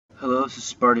Hello, this is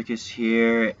Spartacus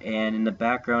here, and in the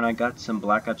background I got some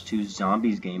Black Ops 2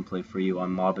 Zombies gameplay for you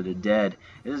on Mob of the Dead.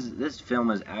 This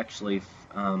film is actually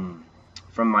from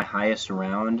my highest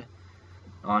round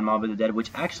on Mob of the Dead, which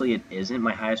actually it isn't.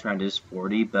 My highest round is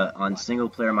 40, but on single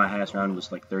player my highest round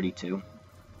was like 32.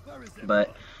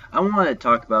 But I want to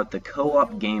talk about the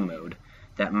co-op game mode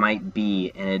that might be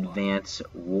in Advanced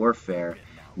Warfare.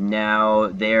 Now,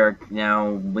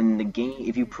 when the game,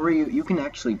 if you can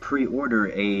actually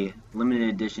pre-order a limited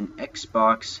edition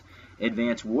Xbox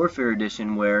Advanced Warfare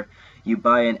Edition where you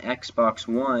buy an Xbox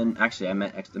One. Actually, I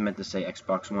meant to say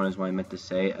Xbox One is what I meant to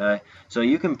say. So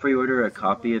you can pre-order a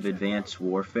copy of Advanced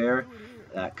Warfare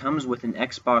that comes with an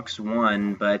Xbox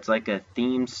One, but it's like a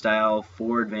theme style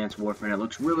for Advanced Warfare, and it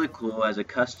looks really cool as a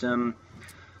custom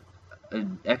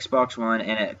Xbox One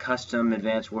and a custom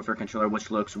Advanced Warfare controller,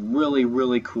 which looks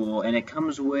really cool, and it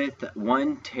comes with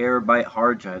 1 terabyte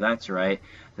hard drive. That's right,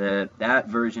 that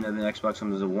version of the Xbox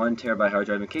One is a 1 terabyte hard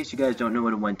drive. In case you guys don't know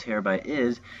what a 1 terabyte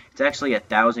is, it's actually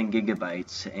 1,000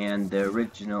 gigabytes, and the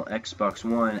original Xbox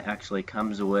One actually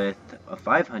comes with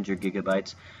 500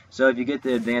 gigabytes. So if you get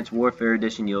the Advanced Warfare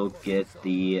Edition, you'll get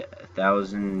the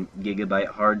 1,000 gigabyte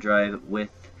hard drive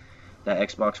with that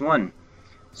Xbox One.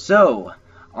 So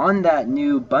on that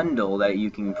new bundle that you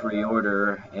can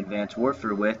pre-order Advanced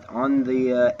Warfare with on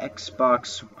the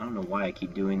Xbox, I don't know why I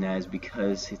keep doing that, is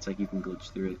because it's like you can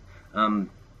glitch through it.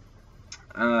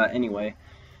 Anyway,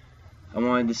 I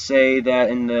wanted to say that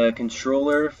in the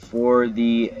controller for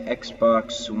the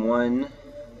Xbox One,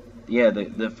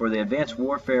 for the Advanced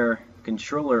Warfare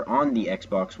controller on the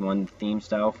Xbox One, the theme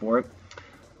style for it,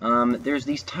 there's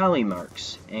these tally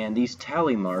marks, and these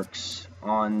tally marks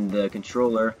on the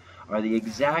controller are the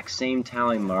exact same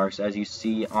tally marks as you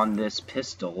see on this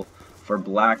pistol for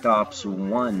Black Ops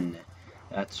 1.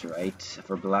 That's right,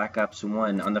 for Black Ops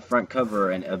 1 on the front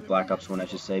cover, and of Black Ops 1 I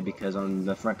should say, because on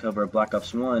the front cover of Black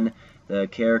Ops 1 the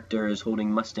character is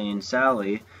holding Mustang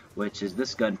Sally, which is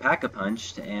this gun,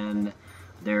 Pack-a-Punched, and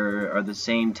there are the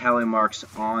same tally marks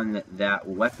on that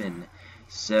weapon.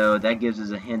 So that gives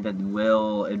us a hint that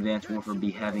will Advanced Warfare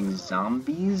be having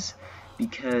zombies?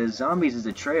 Because Zombies is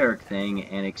a Treyarch thing,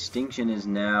 and Extinction is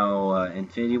now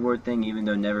Infinity Ward thing, even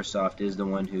though Neversoft is the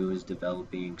one who is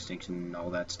developing Extinction and all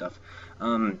that stuff.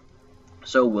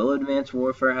 So will Advanced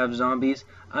Warfare have zombies?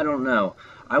 I don't know.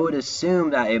 I would assume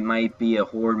that it might be a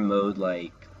horde mode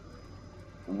like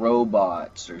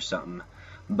robots or something.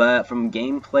 But from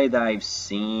gameplay that I've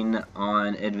seen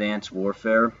on Advanced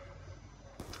Warfare,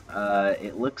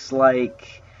 it looks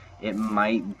like it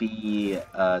might be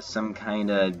some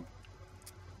kind of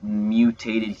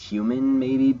mutated human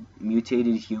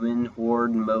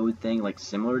horde mode thing, like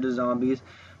similar to zombies,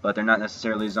 but they're not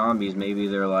necessarily zombies. Maybe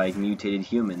they're like mutated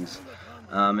humans.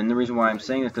 And the reason why I'm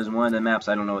saying this is because one of the maps,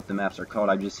 I don't know what the maps are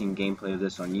called, I've just seen gameplay of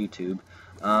this on YouTube.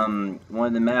 One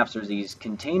of the maps, there's these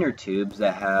container tubes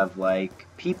that have like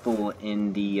people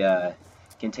in the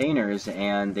containers,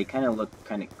 and they kind of look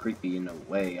kind of creepy in a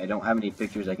way. I don't have any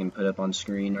pictures I can put up on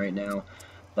screen right now,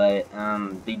 but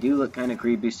they do look kind of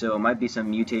creepy, so it might be some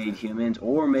mutated humans,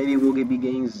 or maybe we'll be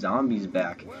getting zombies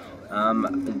back.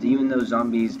 Even though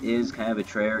zombies is kind of a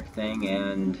Treyarch thing,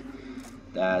 and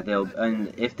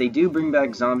if they do bring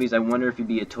back zombies, I wonder if it'd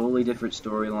be a totally different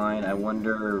storyline. I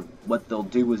wonder what they'll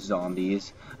do with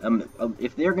zombies.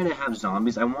 If they're gonna have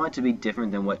zombies, I want it to be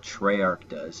different than what Treyarch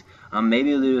does.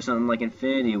 Maybe they'll do something like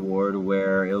Infinity Ward,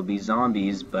 where it'll be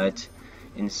zombies, but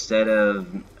instead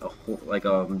of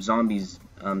a zombies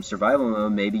survival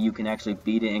mode, maybe you can actually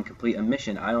beat it and complete a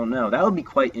mission. I don't know. That would be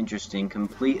quite interesting.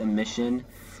 Complete a mission,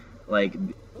 like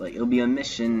it'll be a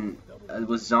mission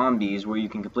with zombies where you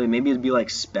can complete. Maybe it'd be like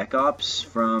Spec Ops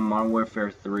from Modern Warfare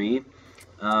 3,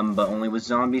 but only with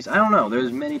zombies. I don't know.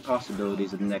 There's many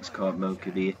possibilities of the next co-op mode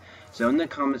could be. So in the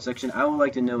comment section, I would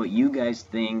like to know what you guys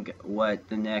think, what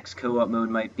the next co-op mode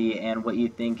might be, and what you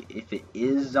think if it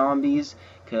is zombies,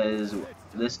 because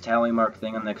this tally mark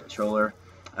thing on the controller,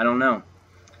 I don't know.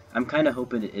 I'm kind of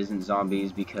hoping it isn't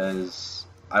zombies, because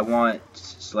I want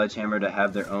Sledgehammer to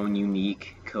have their own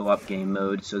unique co-op game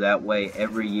mode, so that way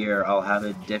every year I'll have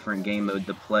a different game mode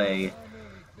to play,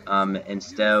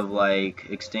 instead of like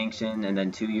Extinction and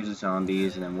then 2 years of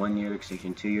zombies and then 1 year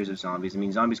Extinction, 2 years of zombies. I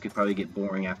mean, zombies could probably get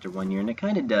boring after 1 year, and it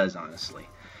kind of does, honestly.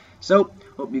 So,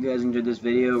 hope you guys enjoyed this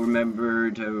video. Remember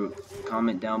to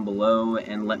comment down below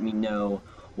and let me know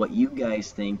what you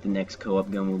guys think the next co-op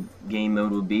game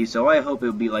mode will be. So I hope it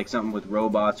will be like something with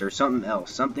robots or something else.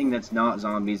 Something that's not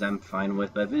zombies I'm fine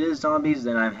with, but if it is zombies,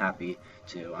 then I'm happy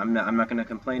too. I'm not going to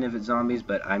complain if it's zombies,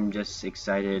 but I'm just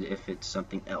excited if it's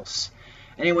something else.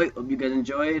 Anyway, hope you guys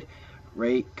enjoyed.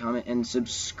 Rate, comment, and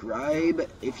subscribe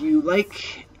if you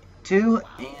like 2,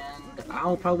 and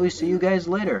I'll probably see you guys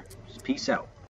later. Peace out.